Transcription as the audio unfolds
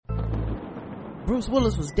Bruce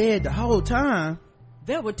Willis was dead the whole time.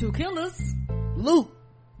 There were two killers. Luke,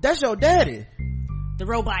 that's your daddy. The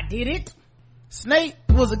robot did it. Snape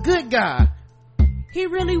was a good guy. He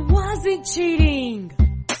really wasn't cheating.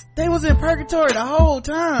 They was in purgatory the whole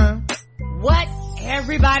time. What?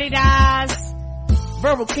 Everybody dies.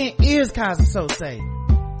 Verbal Kent is Kaiser Sose.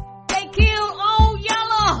 They killed Old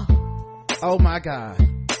Yeller. Oh my god.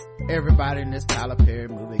 Everybody in this Tyler Perry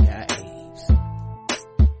movie got AIDS.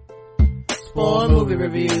 Spoil movie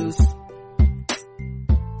reviews.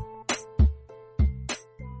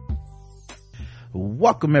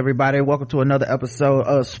 Welcome everybody. Welcome to another episode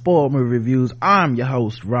of Spoil Movie Reviews. I'm your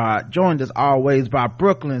host Rod, joined as always by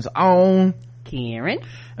Brooklyn's own Karen.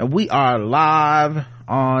 And we are live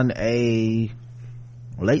on a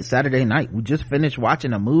late Saturday night. We just finished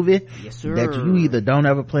watching a movie that you either don't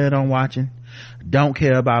ever plan on watching, don't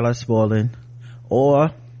care about us spoiling,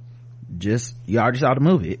 or just you already saw the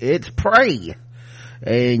movie. It's Prey,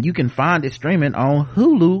 and you can find it streaming on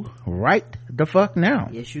Hulu right the fuck now.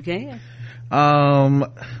 Yes, you can.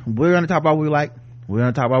 We're gonna talk about what we like, we're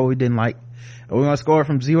gonna talk about what we didn't like, and we're gonna score it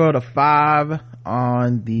from 0 to 5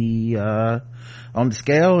 on the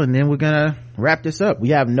scale, and then we're gonna wrap this up. We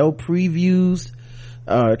have no previews,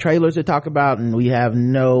 trailers to talk about, and we have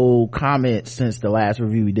no comments since the last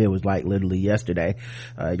review we did was like literally yesterday.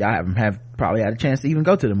 Y'all haven't probably had a chance to even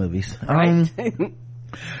go to the movies, right?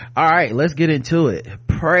 All right, let's get into it.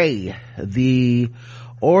 Prey, the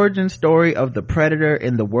origin story of the predator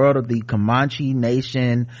in the world of the Comanche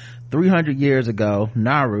Nation. 300 years ago,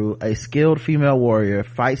 Naru, a skilled female warrior,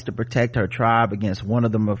 fights to protect her tribe against one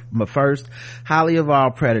of the first highly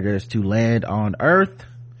evolved predators to land on Earth.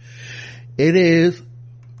 It is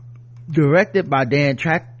directed by Dan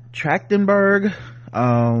Trachtenberg,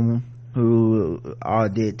 who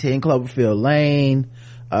did 10 Cloverfield Lane,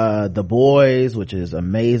 The Boys, which is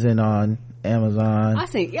amazing on Amazon. I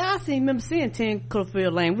remember seeing 10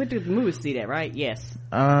 Cloverfield Lane. We did the movie see that, right? Yes.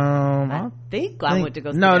 I went to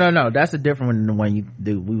go see no, that. No, that's a different one than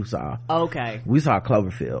the one we saw. Okay. We saw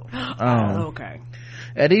Cloverfield. Okay.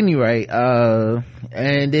 At any rate, and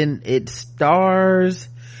then it stars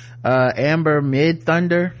Amber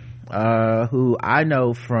Mid-Thunder, who I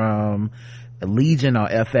know from Legion on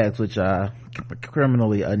FX, which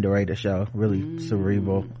criminally underrated show, really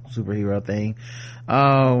cerebral superhero thing.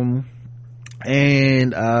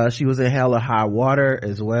 And she was in Hell or High Water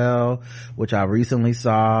as well, which I recently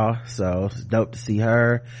saw, so it's dope to see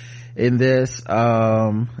her in this.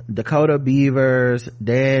 Dakota Beavers,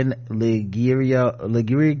 Dan DeLigro,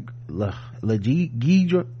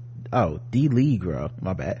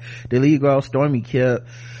 Stormy Kip,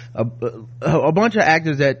 a bunch of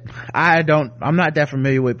actors that I'm not that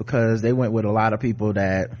familiar with, because they went with a lot of people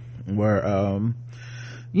that were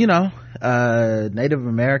Native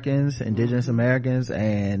Americans, Indigenous Americans,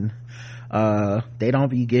 and they don't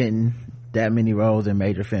be getting that many roles in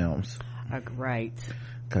major films, right,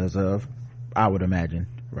 because of, I would imagine,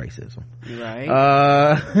 racism, right.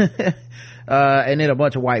 And then a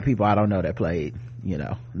bunch of white people I don't know that played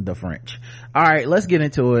the French. All right, let's get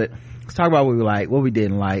into it. Let's talk about what we like, what we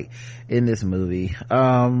didn't like in this movie.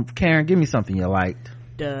 Karen, give me something you liked.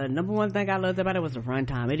 The number one thing I loved about it was the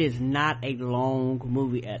runtime. It is not a long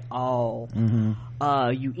movie at all.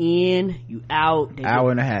 You in, you out.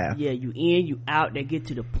 Hour and a half. Yeah, you in, you out. They get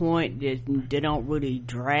to the point. They don't really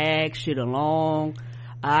drag shit along.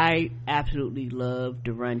 I absolutely loved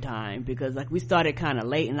the runtime, because like we started kind of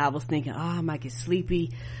late, and I was thinking, I might get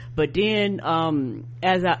sleepy. But then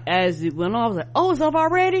as it went on, I was like, oh, it's up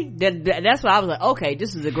already? That's why I was like, okay,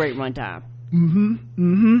 this is a great runtime.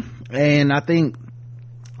 And I think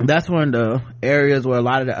that's one of the areas where a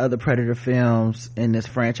lot of the other Predator films in this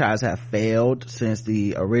franchise have failed since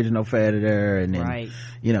the original Predator, and then right.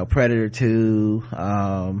 Predator 2.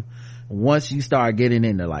 Once you start getting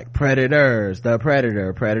into like Predators, the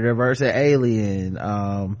Predator versus Alien,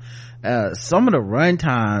 some of the run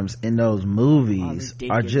times in those movies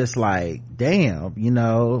are just like, damn,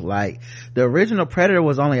 like the original Predator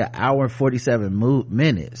was only 1 hour and 47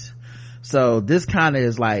 minutes. So this kind of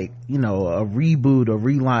is like, a reboot or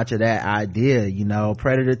relaunch of that idea.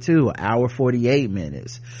 Predator 2, 1 hour 48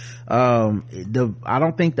 minutes. I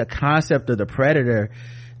don't think the concept of the Predator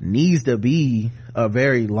needs to be a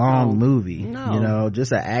very long movie. No.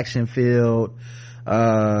 Just an action filled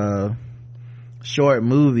short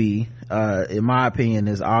movie, in my opinion,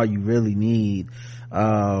 is all you really need.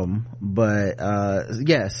 Yeah,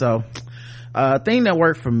 so thing that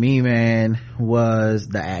worked for me, man, was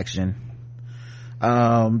the action.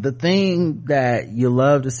 The thing that you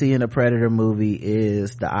love to see in a Predator movie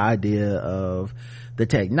is the idea of the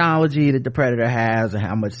technology that the predator has and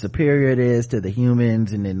how much superior it is to the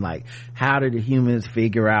humans, and then like how did the humans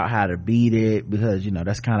figure out how to beat it, because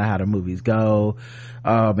that's kind of how the movies go.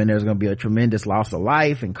 And there's going to be a tremendous loss of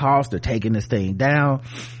life and cost of taking this thing down.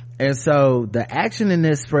 And so the action in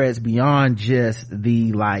this spreads beyond just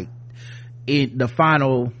the the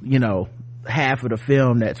final half of the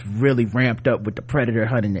film that's really ramped up with the predator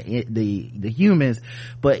hunting the humans,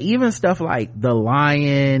 but even stuff like the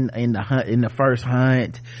lion in the first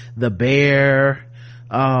hunt, the bear,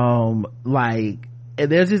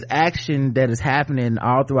 there's this action that is happening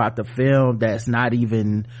all throughout the film that's not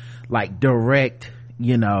even like direct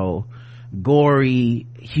gory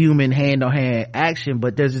human hand-on-hand action,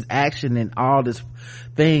 but there's this action in all this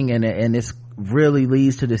thing, and this really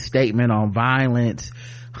leads to this statement on violence,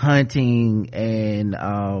 hunting,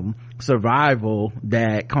 and survival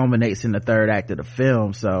that culminates in the third act of the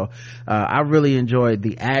film. So I really enjoyed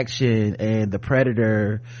the action and the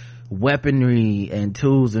predator weaponry and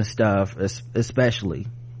tools and stuff, especially.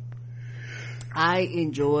 I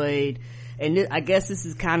enjoyed, and I guess this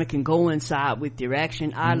is kind of can go inside with your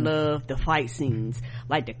action. I love the fight scenes.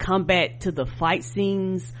 Like the combat to the fight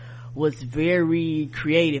scenes was very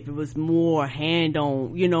creative. It was more hand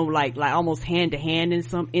on, like almost hand to hand in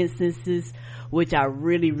some instances, which I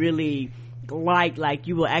really, really like. Like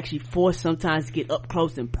you will actually forced sometimes to get up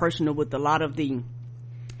close and personal with a lot of the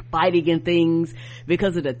fighting and things,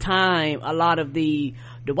 because of the time a lot of the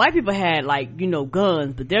white people had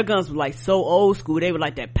guns, but their guns were like so old school. They were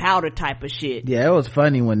like that powder type of shit. Yeah, it was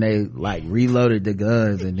funny when they reloaded the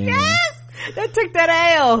guns, and then yes, they took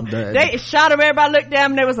that L. They shot them. Everybody looked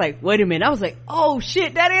down and they was like, wait a minute. I was like, oh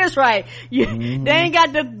shit, that is right. They ain't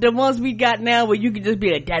got the ones we got now where you can just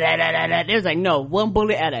be like da da da da da. There's like, no, one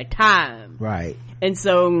bullet at a time. Right. And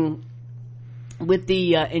so with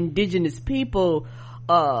the indigenous people,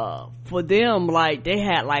 for them, they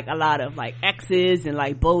had a lot of axes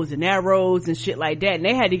and bows and arrows and shit like that, and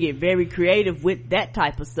they had to get very creative with that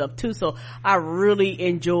type of stuff too. So I really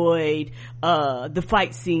enjoyed the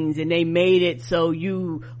fight scenes, and they made it so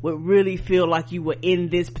you would really feel like you were in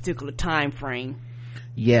this particular time frame.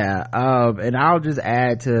 Yeah. And I'll just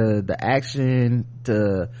add to the action,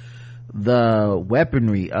 to the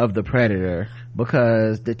weaponry of the predator,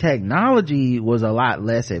 because the technology was a lot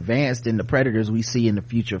less advanced than the predators we see in the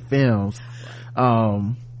future films.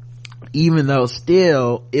 Even though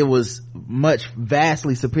still it was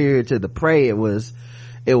vastly superior to the prey it was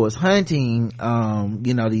hunting,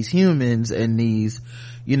 these humans and these,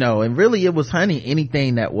 and really it was hunting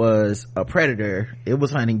anything that was a predator. It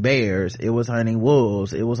was hunting bears, it was hunting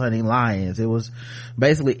wolves, it was hunting lions, it was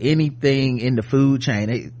basically anything in the food chain.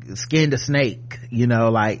 It skinned a snake,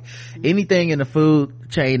 anything in the food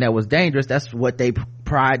chain that was dangerous. That's what they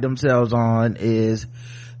pride themselves on, is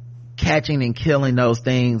catching and killing those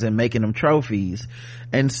things and making them trophies.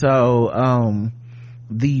 And so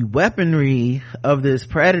the weaponry of this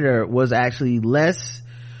predator was actually less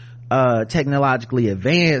technologically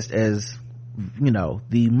advanced as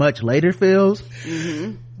the much later films,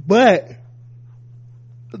 but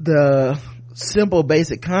the simple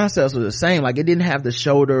basic concepts were the same. It didn't have the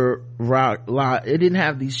shoulder it didn't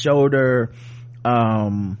have these shoulder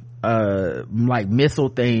missile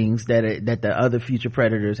things that the other future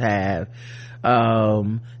predators have.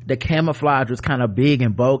 The camouflage was kind of big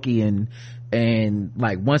and bulky, and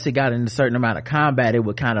once it got in a certain amount of combat, it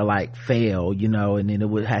would kind of fail, and then it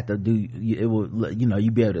would have to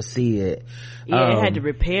you'd be able to see it. Yeah, it had to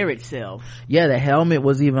repair itself. Yeah, the helmet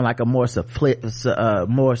was even a more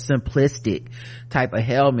simplistic type of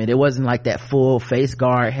helmet. It wasn't like that full face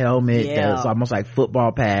guard helmet that's almost like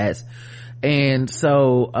football pads. And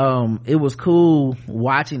so it was cool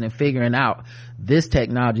watching and figuring out this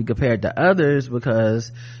technology compared to others,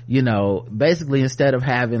 because basically instead of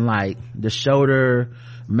having the shoulder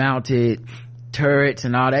mounted turrets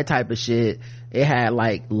and all that type of shit, it had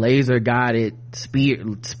laser guided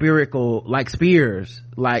spherical spears,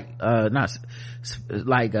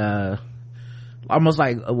 almost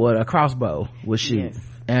like what a crossbow would shoot. Yes.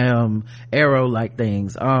 Arrow like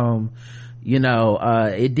things.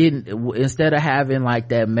 It didn't, instead of having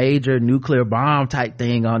that major nuclear bomb type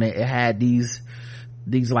thing on it, it had these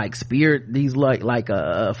spear, these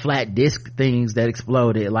flat disc things that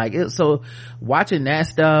exploded. So watching that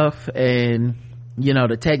stuff, and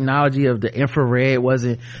the technology of the infrared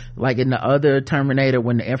wasn't in the other Terminator.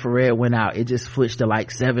 When the infrared went out, it just switched to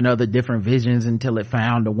 7 other different visions until it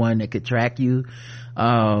found the one that could track you.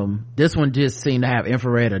 This one just seemed to have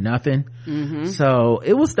infrared or nothing. So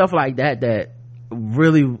it was stuff like that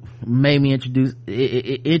really made me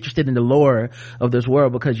interested in the lore of this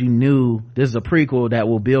world, because you knew this is a prequel that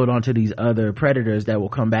will build onto these other predators that will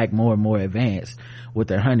come back more and more advanced with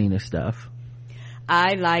their hunting and stuff.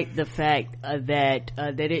 I like the fact that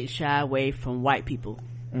they didn't shy away from white people,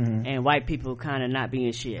 and white people kind of not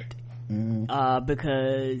being shit.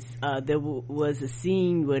 Because there was a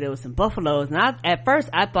scene where there was some buffaloes, and at first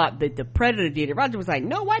I thought that the predator did it. Roger was like,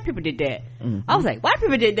 no, white people did that. I was like, white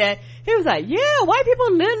people did that? He was like, yeah, white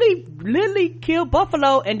people literally killed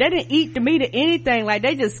buffalo, and they didn't eat the meat or anything. Like,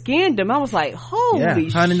 they just skinned them. I was like, holy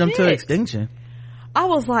shit, hunting them to extinction. I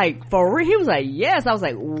was like, for real? He was like, yes. I was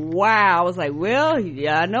like, wow. I was like, well,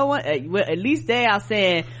 yeah, I know what, well, at least they are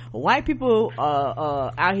saying white people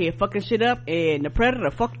out here fucking shit up, and the predator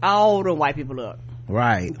fucked all the white people up.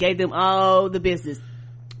 Right. Gave them all the business,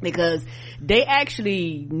 because they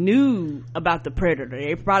actually knew about the predator.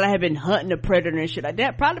 They probably had been hunting the predator and shit like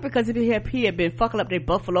that, probably because he had been fucking up their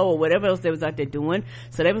buffalo or whatever else they was out there doing.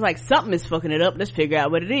 So they was like, something is fucking it up, let's figure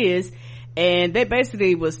out what it is. And they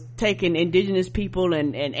basically was taking indigenous people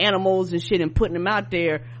and animals and shit and putting them out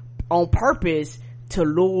there on purpose to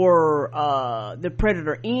lure the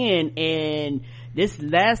predator in. And this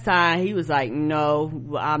last time he was like,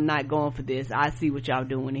 no, I'm not going for this, I see what y'all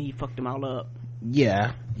doing, and he fucked them all up.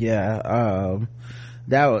 That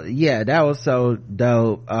was so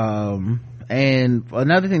dope. And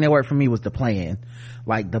another thing that worked for me was the plan.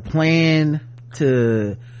 Like, the plan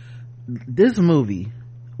to this movie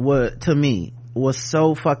to me was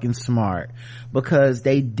so fucking smart, because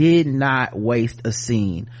they did not waste a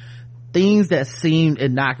scene. Things that seemed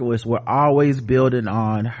innocuous were always building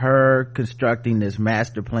on her constructing this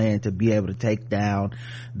master plan to be able to take down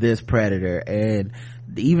this predator. And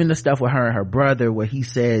even the stuff with her and her brother, where he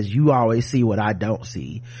says, you always see what I don't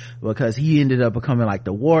see, because he ended up becoming like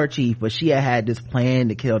the war chief, but she had this plan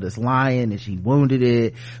to kill this lion, and she wounded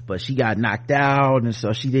it, but she got knocked out, and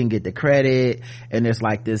so she didn't get the credit. And there's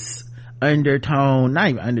like this undertone, not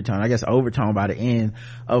even undertone, I guess overtone by the end,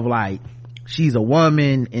 of like, she's a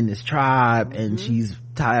woman in this tribe, and she's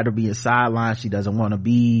tired of being sidelined. She doesn't want to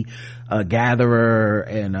be a gatherer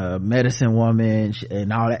and a medicine woman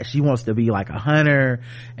and all that. She wants to be like a hunter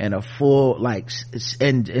and a full, like,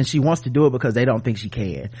 and she wants to do it because they don't think she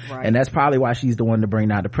can. Right. And that's probably why she's the one to bring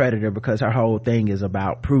down the predator, because her whole thing is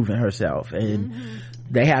about proving herself. And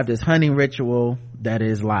they have this hunting ritual that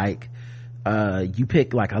is like, you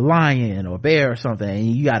pick like a lion or a bear or something,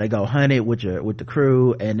 and you got to go hunt it with the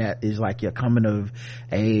crew, and that is like your coming of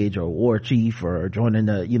age or war chief or joining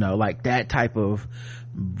the, like that type of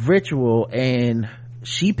ritual. And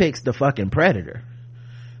she picks the fucking predator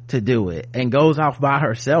to do it and goes off by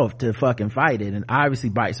herself to fucking fight it, and obviously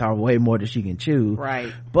bites off way more than she can chew.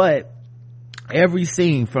 Right. But every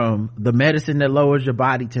scene, from the medicine that lowers your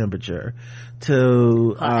body temperature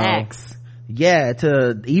to her axe,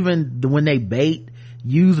 to even when they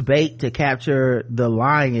use bait to capture the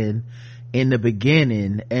lion in the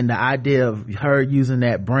beginning, and the idea of her using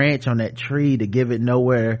that branch on that tree to give it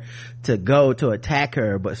nowhere to go to attack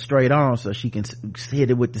her, but straight on so she can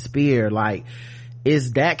hit it with the spear. Like,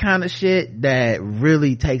 it's that kind of shit that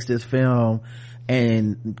really takes this film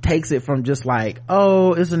and takes it from just like,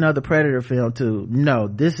 oh, it's another Predator film, to no,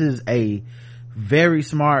 this is a very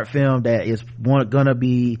smart film that is gonna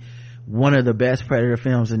be one of the best Predator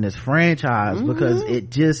films in this franchise, because it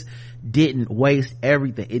just didn't waste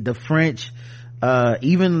everything. The French,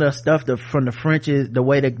 even the stuff from the French, the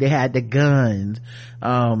way that they had the guns,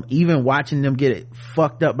 even watching them get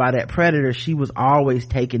fucked up by that predator, she was always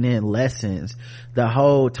taking in lessons the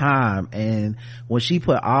whole time. And when she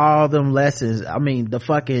put all them lessons, I mean, the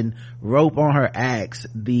fucking rope on her axe,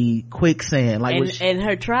 the quicksand, like, and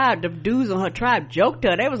her tribe, the dudes on her tribe joked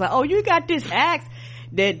her. They was like, oh, you got this axe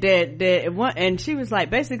that and she was like,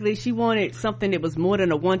 basically she wanted something that was more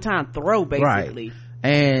than a one-time throw, basically. Right.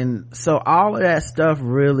 And so all of that stuff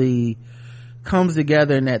really comes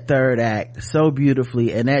together in that third act so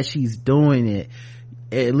beautifully, and as she's doing it,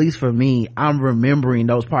 at least for me, I'm remembering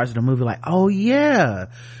those parts of the movie like, oh yeah,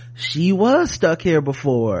 she was stuck here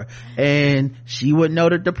before, and she would know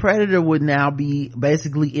that the predator would now be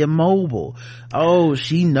basically immobile. Oh,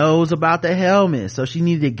 she knows about the helmet, so she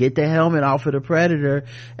needed to get the helmet off of the predator,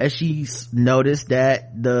 as she noticed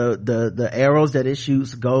that the arrows that it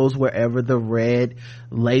shoots goes wherever the red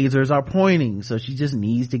lasers are pointing, so she just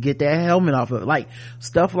needs to get that helmet off of it. Like,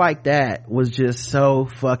 stuff like that was just so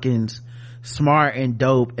fucking smart and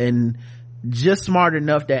dope, and just smart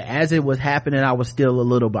enough that as it was happening, I was still a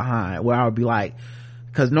little behind, where I would be like,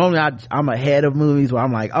 because normally I'm ahead of movies where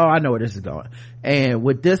I'm like, oh, I know where this is going. And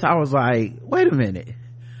with this, I was like, wait a minute,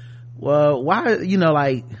 well, why,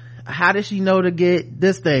 like, how does she know to get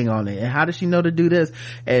this thing on it, and how does she know to do this?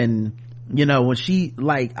 And you know, when she,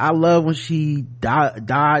 like, I love when she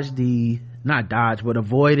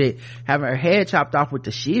avoided having her head chopped off with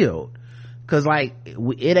the shield, because like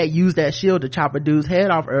it had used that shield to chop a dude's head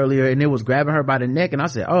off earlier, and it was grabbing her by the neck, and I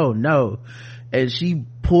said, oh no. And she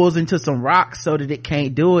pulls into some rocks so that it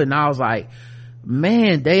can't do it, and I was like,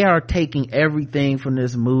 man, they are taking everything from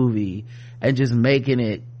this movie and just making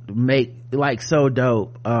it like so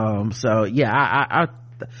dope. So yeah, I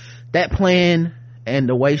that plan and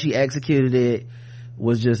the way she executed it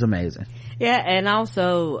was just amazing. Yeah, and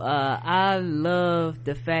also I love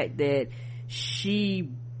the fact that she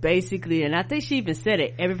basically, and I think she even said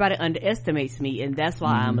it, everybody underestimates me, and that's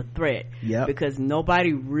why I'm a threat. Yep. Because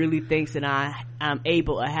nobody really thinks that I'm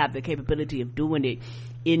able to have the capability of doing it.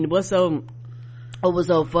 And what was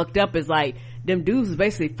so fucked up is like them dudes was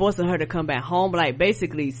basically forcing her to come back home, like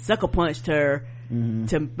basically sucker punched her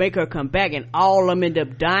to make her come back, and all of them end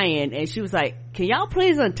up dying. And she was like, can y'all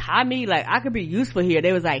please untie me, like I could be useful here.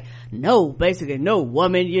 They was like, no, basically no,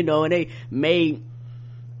 woman, you know. And they made,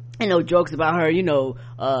 you know, jokes about her,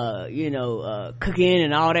 cooking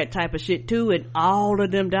and all that type of shit too, and all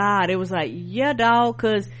of them died. It was like, yeah, dog,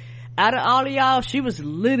 because out of all of y'all, she was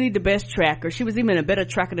literally the best tracker. She was even a better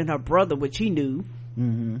tracker than her brother, which he knew.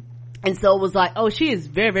 And so it was like, oh, she is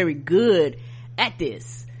very, very good at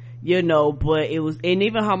this, you know. But it was, and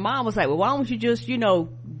even her mom was like, well, why don't you just, you know,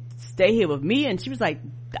 stay here with me? And she was like,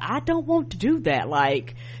 I don't want to do that.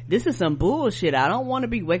 Like, this is some bullshit. I don't want to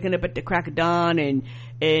be waking up at the crack of dawn and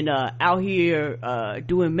out here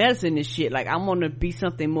doing medicine and shit. Like, I want to be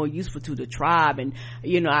something more useful to the tribe. And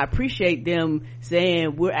you know, I appreciate them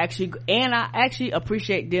saying and I actually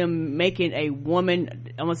appreciate them making a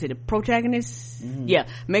woman, I want to say the protagonist,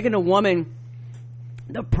 making a woman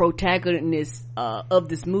the protagonist of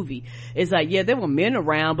this movie. It's like, yeah, there were men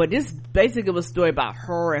around, but this basically was a story about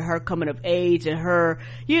her and her coming of age and her,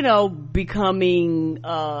 you know, becoming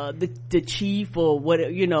the chief or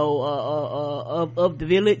what, you know, of the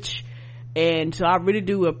village. And so I really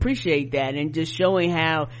do appreciate that, and just showing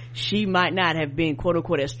how she might not have been quote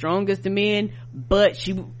unquote as strong as the men, but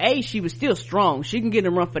she was still strong. She can get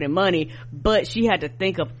them run for their money, but she had to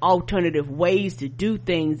think of alternative ways to do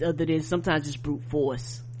things other than sometimes just brute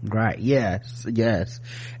force. Right. Yes.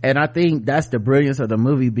 And I think that's the brilliance of the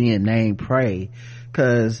movie being named Prey,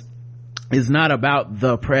 because it's not about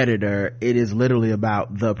the predator, it is literally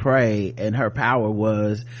about the prey, and her power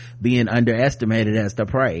was being underestimated as the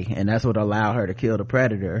prey, and that's what allowed her to kill the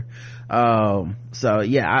predator. So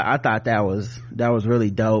yeah, I thought that was really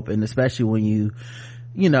dope, and especially when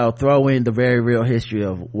you know, throw in the very real history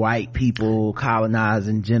of white people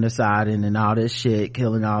colonizing, genociding and all this shit,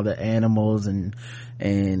 killing all the animals, and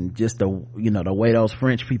just the, you know, the way those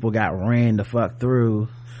French people got ran the fuck through.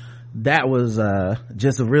 That was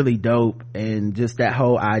just really dope, and just that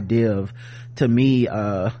whole idea of, to me,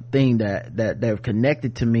 thing that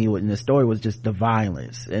connected to me in the story was just the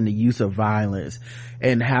violence and the use of violence,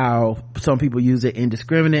 and how some people use it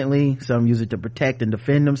indiscriminately, some use it to protect and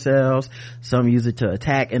defend themselves, some use it to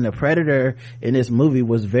attack. And the predator in this movie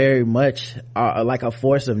was very much like a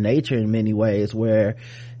force of nature in many ways, where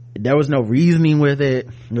there was no reasoning with it,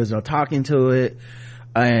 there was no talking to it,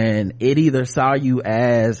 and it either saw you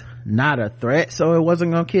as not a threat, so it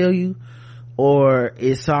wasn't gonna kill you, or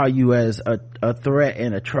it saw you as a threat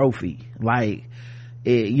and a trophy. Like,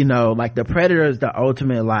 it, you know, like the predator is the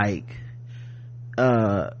ultimate, like,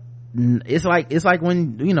 it's like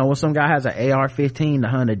when, you know, when some guy has an AR-15 to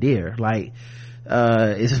hunt a deer. Like,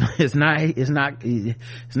 it's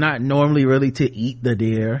not normally really to eat the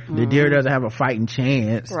deer. The deer doesn't have a fighting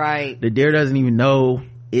chance. Right. The deer doesn't even know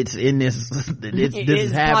it's in this, this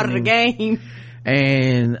is happening. Part of the game.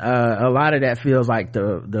 And a lot of that feels like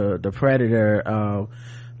the predator.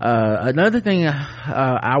 Another thing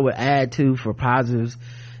I would add to for positives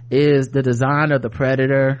is the design of the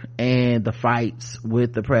predator and the fights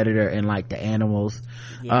with the predator and like the animals.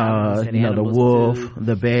 You know, the wolf too.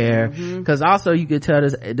 The bear, because also you could tell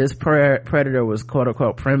this predator was quote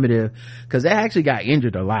unquote primitive, because they actually got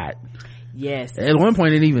injured a lot. Yes. At one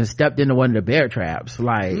point it even stepped into one of the bear traps,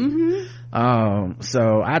 like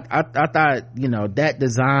so I thought, you know, that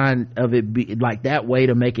design of it be like that way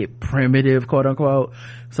to make it primitive, quote unquote,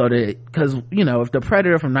 so that, because, you know, if the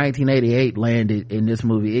predator from 1988 landed in this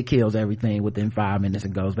movie, it kills everything within 5 minutes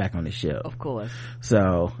and goes back on the ship, of course.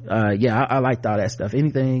 So yeah, I liked all that stuff.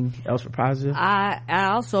 Anything else for positive? I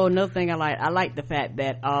also, another thing I like the fact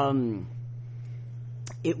that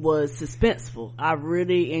it was suspenseful. I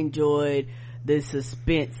really enjoyed the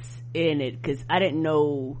suspense in it, because I didn't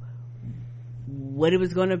know what it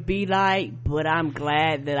was going to be like, but I'm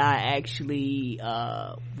glad that I actually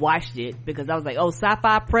watched it, because I was like, oh,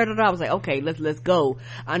 sci-fi predator, I was like, okay, let's go.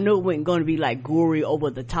 I knew it wasn't going to be like gory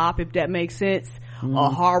over the top, if that makes sense,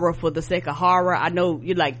 or horror for the sake of horror. I know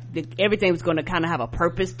you like everything was going to kind of have a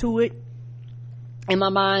purpose to it in my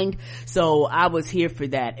mind, so I was here for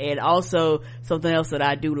that. And also something else that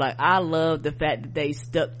I do like, I love the fact that they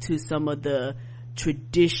stuck to some of the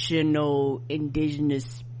traditional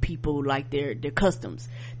indigenous people, like their customs.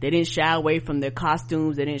 They didn't shy away from their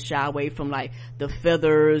costumes, they didn't shy away from like the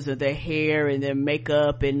feathers of their hair and their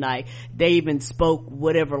makeup, and like they even spoke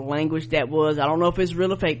whatever language that was. I don't know if it's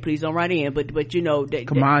real or fake, please don't write in, but you know,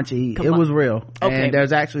 Comanche, it was real. Okay. And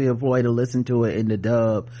there's actually a way to listen to it in the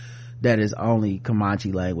dub that is only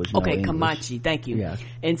Comanche language. Okay, Comanche, thank you. Yeah.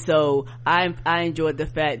 And so I enjoyed the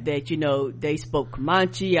fact that, you know, they spoke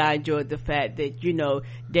Comanche. I enjoyed the fact that, you know,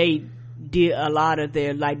 they did a lot of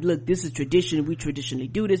their, like, look, this is tradition, we traditionally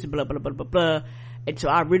do this, blah blah blah blah blah. And so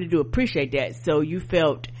I really do appreciate that. So you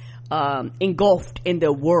felt engulfed in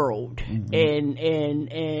their world,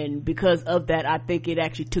 and because of that, I think it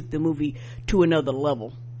actually took the movie to another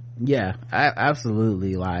level. Yeah,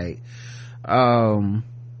 absolutely. Like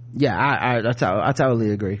yeah, I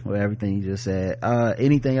totally agree with everything you just said.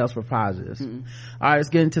 Anything else for positives? All right, let's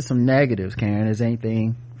get into some negatives. Karen, is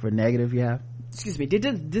anything for negative you have? Excuse me,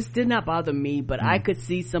 this did not bother me, but I could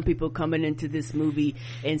see some people coming into this movie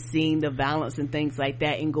and seeing the violence and things like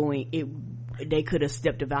that and going, they could have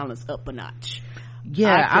stepped the violence up a notch.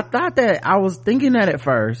 Yeah, I thought that. I was thinking that at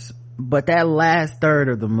first, but that last third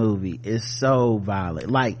of the movie is so violent.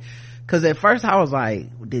 Like, cause at first I was like,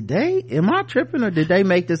 am I tripping, or did they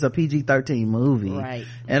make this a PG-13 movie? Right.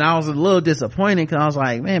 And I was a little disappointed, cause I was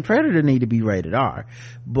like, man, Predator need to be rated R.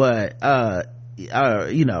 But,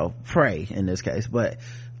 you know, Prey in this case. But,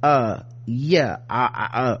 yeah,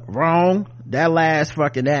 wrong. That last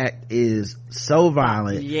fucking act is so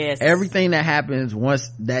violent. Yes. Everything that happens once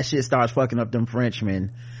that shit starts fucking up them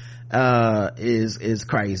Frenchmen, is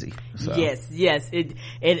crazy. So. Yes, and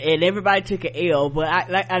everybody took an L, but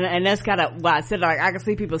and that's kind of why I said, like, I can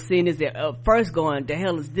see people seeing this at first going, the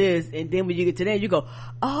hell is this, and then when you get to that, you go,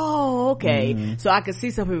 oh, okay. So I could see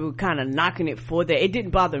some people kind of knocking it for that. It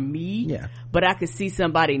didn't bother me, but I could see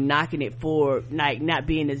somebody knocking it for like not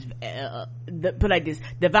being as put like this,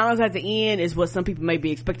 the violence at the end is what some people may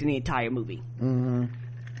be expecting the entire movie.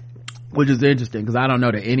 Which is interesting, because I don't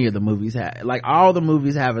know that any of the movies have, like, all the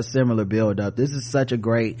movies have a similar build up. This is such a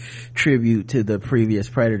great tribute to the previous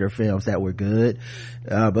Predator films that were good,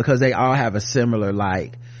 because they all have a similar,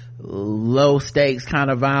 like, low stakes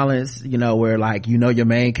kind of violence, you know, where, like, you know, your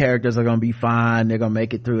main characters are gonna be fine, they're gonna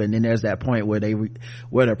make it through, and then there's that point where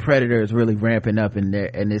where the Predator is really ramping up in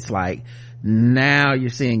there, and it's like, now you're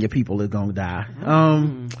seeing your people are gonna die.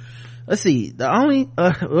 Let's see, there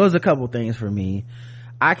was a couple things for me.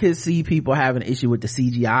 I could see people having an issue with the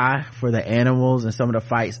CGI for the animals and some of the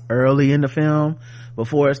fights early in the film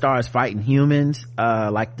before it starts fighting humans,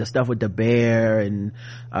 like the stuff with the bear and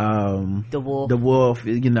the wolf,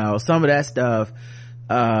 you know, some of that stuff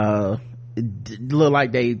it looked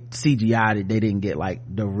like they CGI'd it. They didn't get like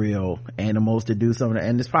the real animals to do some of that,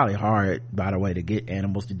 and it's probably hard, by the way, to get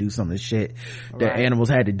animals to do some of the shit that animals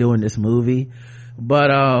had to do in this movie.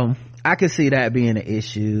 But I could see that being an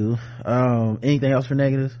issue. Anything else for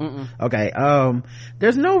negatives? Okay.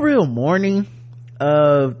 There's no real mourning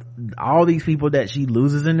of all these people that she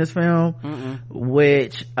loses in this film,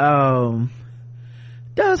 which does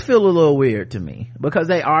feel a little weird to me, because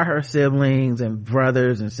they are her siblings and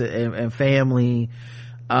brothers and family,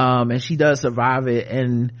 and she does survive it,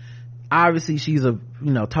 and obviously she's a,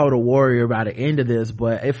 you know, total warrior by the end of this.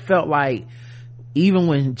 But it felt like even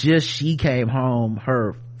when just she came home,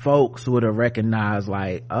 her folks would have recognized,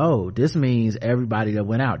 like, oh, this means everybody that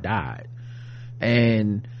went out died.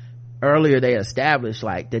 And earlier they established,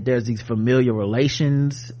 like, that there's these familiar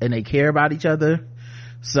relations and they care about each other.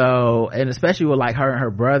 So, and especially with, like, her and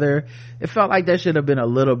her brother, it felt like there should have been a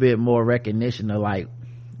little bit more recognition of, like,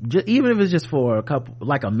 even if it's just for a couple,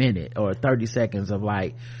 like a minute or 30 seconds of,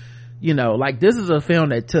 like, you know, like, this is a film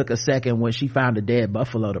that took a second when she found a dead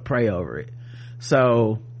buffalo to pray over it.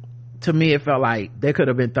 So to me, it felt like there could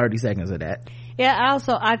have been 30 seconds of that. Yeah,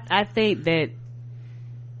 also I think that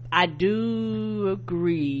I do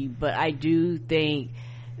agree, but I do think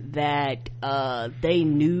that they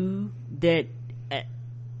knew that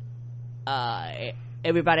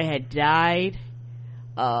everybody had died,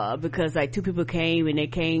 because like two people came and they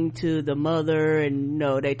came to the mother, and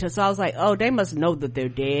no, so I was like, oh, they must know that they're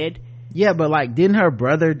dead. Yeah, but like, didn't her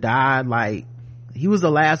brother die? Like, he was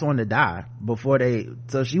the last one to die before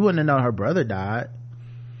so she wouldn't have known her brother died.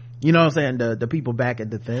 You know what I'm saying? The people back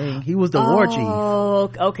at the thing. He was the war chief.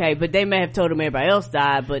 Oh, okay. But they may have told him everybody else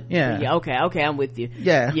died, but yeah, okay, I'm with you.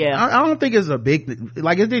 Yeah. I don't think it's a big,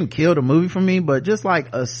 like, it didn't kill the movie for me, but just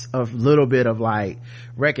like a little bit of like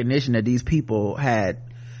recognition that these people had.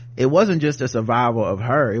 It wasn't just a survival of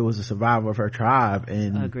her, it was a survival of her tribe.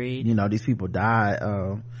 And agreed. You know, these people died.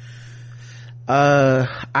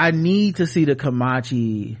 I need to see the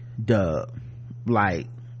Comanche dub, like,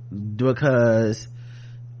 because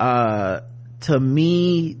to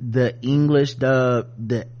me the English dub,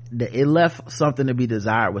 it left something to be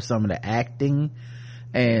desired with some of the acting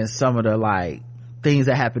and some of the like things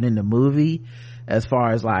that happen in the movie, as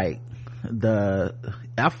far as like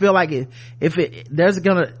I feel like I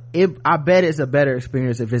bet it's a better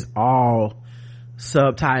experience if it's all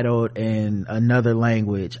subtitled in another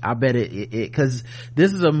language. I bet it because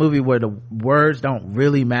this is a movie where the words don't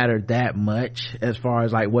really matter that much as far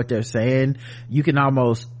as like what they're saying. You can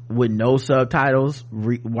almost, with no subtitles,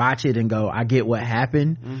 watch it and go, I get what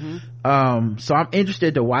happened. So I'm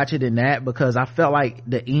interested to watch it in that, because I felt like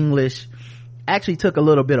the English actually took a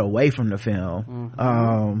little bit away from the film.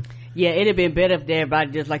 Yeah, it'd have been better if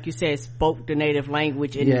everybody, just like you said, spoke the native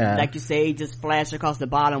language, and like you say, just flashed across the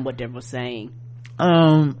bottom what they were saying.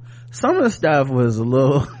 Some of the stuff was a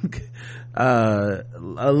little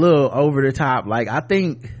over the top. Like, I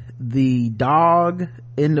think the dog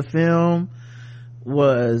in the film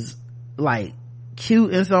was like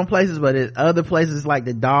cute in some places, but in other places, like,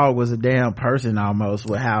 the dog was a damn person almost,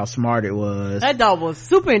 with how smart it was. That dog was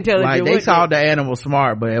super intelligent. Like, they called the animal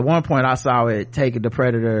smart, but at one point I saw it taking the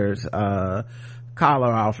predator's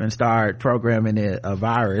collar off and start programming it a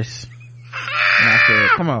virus. And I said,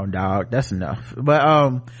 come on, dog, that's enough.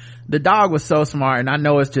 But the dog was so smart, and I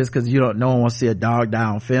know it's just because no one wants to see a dog die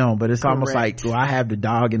on film, but it's almost like, do I have the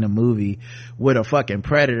dog in the movie with a fucking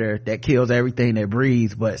predator that kills everything that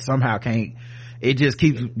breathes, but somehow can't, it just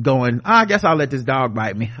keeps going, I guess I'll let this dog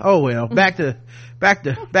bite me. Oh well, back to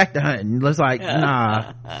hunting. It's like,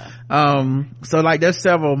 nah. So like, there's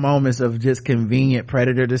several moments of just convenient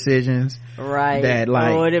predator decisions, right, that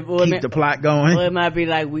like keep the plot going. Or it might be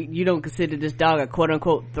like, you don't consider this dog a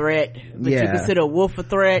quote-unquote threat, but you consider a wolf a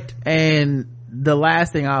threat. And the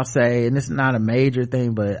last thing I'll say, and it's not a major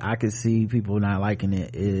thing, but I could see people not liking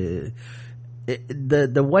it, is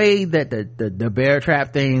the way that the bear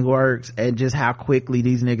trap thing works, and just how quickly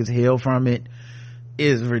these niggas heal from it,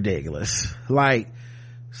 is ridiculous. Like,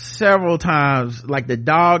 several times, like, the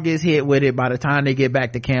dog gets hit with it, by the time they get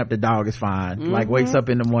back to camp the dog is fine. Like, wakes up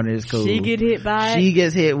in the morning, it's cool. She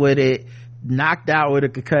gets hit with it, knocked out with a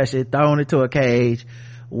concussion, thrown into a cage,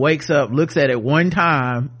 wakes up, looks at it one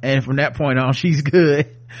time, and from that point on she's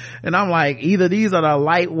good. And I'm like, either these are the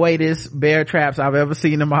lightweightest bear traps I've ever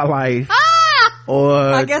seen in my life, or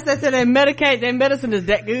I guess they said their medicine is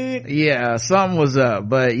that good. Yeah, something was up.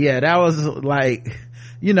 But yeah, that was like,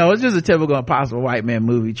 it's just a typical Impossible White Man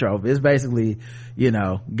movie trope. It's basically,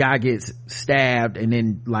 guy gets stabbed and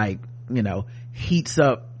then, like, heats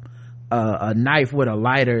up a knife with a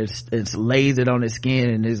lighter and lays it on his skin,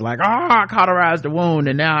 and is like, I cauterized the wound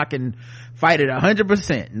and now I can fight it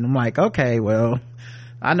 100%. And I'm like, okay, well,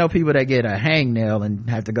 I know people that get a hangnail and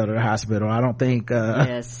have to go to the hospital. I don't think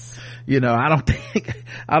yes.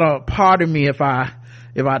 Pardon me if I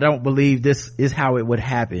don't believe this is how it would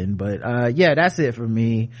happen. But yeah, that's it for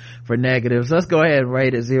me for negatives. Let's go ahead and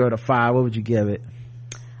rate it 0 to 5. What would you give it?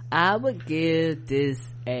 I would give this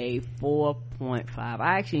a 4.5.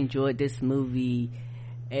 I actually enjoyed this movie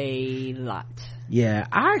a lot. Yeah,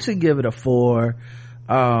 I actually give it a 4.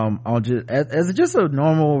 On just a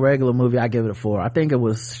normal regular movie, I give it a 4. I think it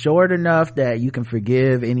was short enough that you can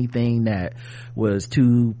forgive anything that was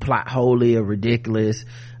too plot holey or ridiculous.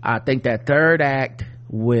 I think that third act,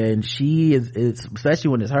 when she is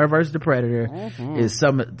especially when it's her versus the predator, is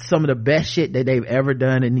some of the best shit that they've ever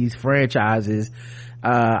done in these franchises.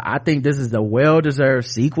 I think this is the well-deserved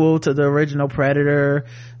sequel to the original Predator.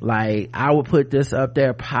 Like, I would put this up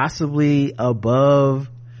there possibly as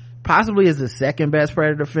the second best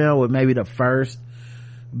Predator film, with maybe the first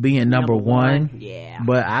being number one. Yeah,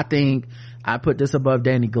 but I think I put this above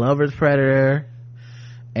Danny Glover's Predator,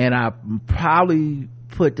 and I probably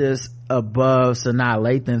put this above Sanaa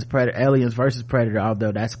Lathan's Aliens versus Predator,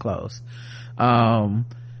 although that's close.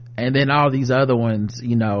 And then all these other ones,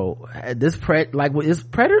 Predator's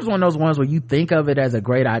one of those ones where you think of it as a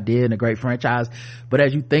great idea and a great franchise, but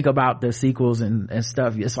as you think about the sequels and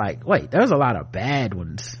stuff, it's like, wait, there's a lot of bad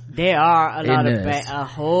ones. There are a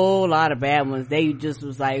whole lot of bad ones. They just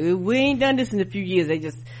was like, we ain't done this in a few years. They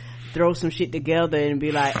just throw some shit together and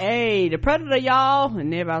be like, hey, the Predator, y'all,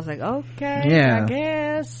 and everybody's like, okay, yeah, I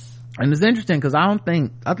guess. And it's interesting because I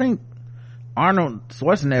think Arnold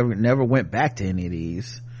Schwarzenegger never went back to any of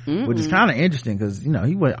these. Which is kind of interesting because, you know,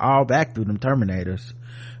 he went all back through them Terminators.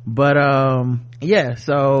 But yeah,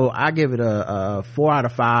 so I give it a 4 out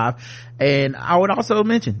of 5. And I would also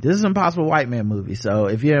mention this is an Impossible White Man movie, so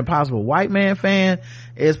if you're an Impossible White Man fan,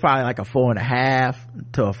 it's probably like a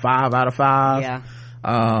 4.5 to a 5 out of 5. Yeah.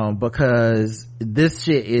 Because this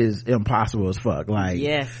shit is impossible as fuck. Like,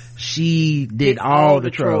 yes, she did all the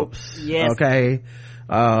tropes. Yes. Okay.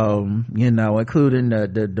 You know, including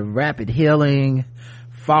the rapid healing,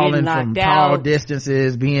 falling from tall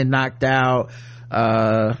distances, being knocked out,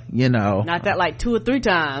 you know, knocked out like 2 or 3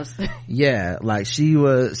 times. Yeah, like she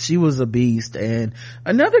was a beast. And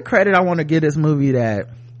another credit I want to give this movie that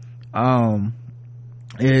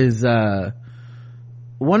is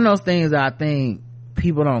one of those things that I think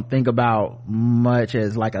people don't think about much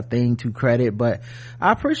as like a thing to credit, but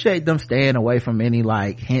I appreciate them staying away from any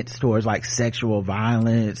like hints towards like sexual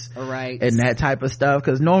violence, right, and that type of stuff.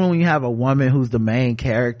 Because normally when you have a woman who's the main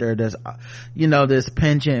character, there's, you know, this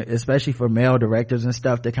penchant, especially for male directors and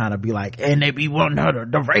stuff, to kind of be like, and they be wanting her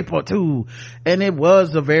to rape her too. And it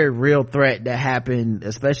was a very real threat that happened,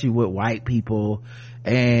 especially with white people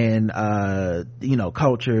and you know,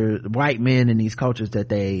 white men in these cultures that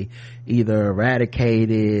they either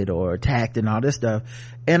eradicated or attacked and all this stuff.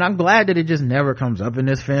 And I'm glad that it just never comes up in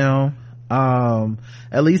this film,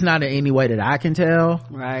 at least not in any way that I can tell.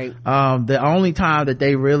 Right. The only time that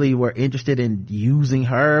they really were interested in using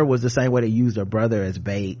her was the same way they used her brother as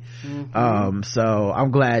bait. So I'm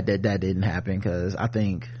glad that didn't happen, because I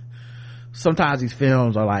think sometimes these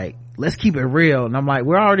films are like, let's keep it real, and I'm like,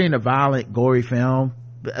 we're already in a violent, gory film.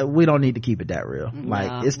 We don't need to keep it that real.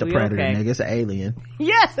 Like, it's the Predator, nigga. It's an alien.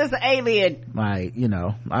 Yes, it's an alien. Like, you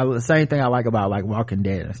know, the same thing I like about like Walking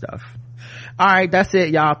Dead and stuff. All right, that's it,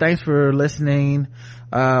 y'all. Thanks for listening.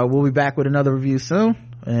 We'll be back with another review soon,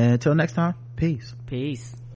 and until next time, peace.